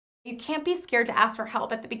You can't be scared to ask for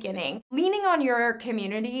help at the beginning. Leaning on your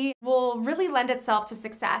community will really lend itself to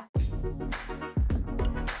success.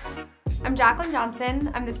 I'm Jaclyn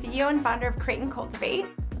Johnson. I'm the CEO and founder of Create and Cultivate.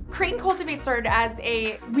 Create and Cultivate started as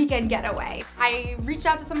a weekend getaway. I reached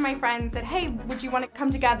out to some of my friends, said, hey, would you want to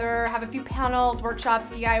come together, have a few panels,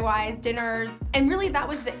 workshops, DIYs, dinners? And really that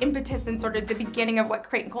was the impetus and sort of the beginning of what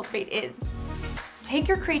Create and Cultivate is. Take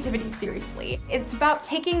your creativity seriously. It's about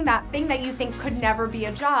taking that thing that you think could never be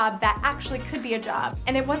a job that actually could be a job.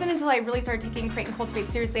 And it wasn't until I really started taking Create and Cultivate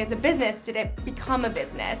seriously as a business did it become a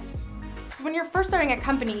business. When you're first starting a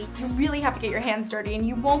company, you really have to get your hands dirty and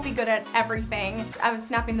you won't be good at everything. I was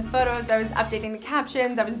snapping the photos, I was updating the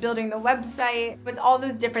captions, I was building the website. It's all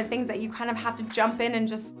those different things that you kind of have to jump in and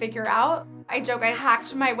just figure out. I joke I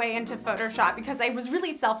hacked my way into Photoshop because I was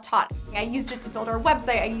really self-taught. I used it to build our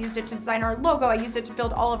website, I used it to design our logo, I used it to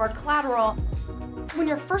build all of our collateral. When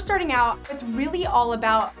you're first starting out, it's really all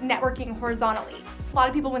about networking horizontally. A lot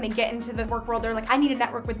of people, when they get into the work world, they're like, I need to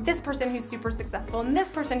network with this person who's super successful and this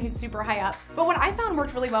person who's super high up. But what I found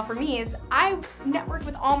worked really well for me is I networked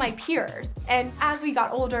with all my peers. And as we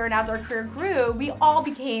got older and as our career grew, we all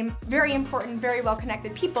became very important, very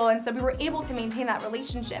well-connected people. And so we were able to maintain that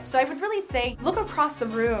relationship. So I would really say, look across the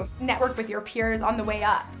room, network with your peers on the way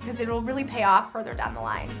up, because it will really pay off further down the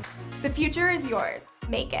line. The future is yours.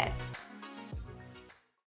 Make it.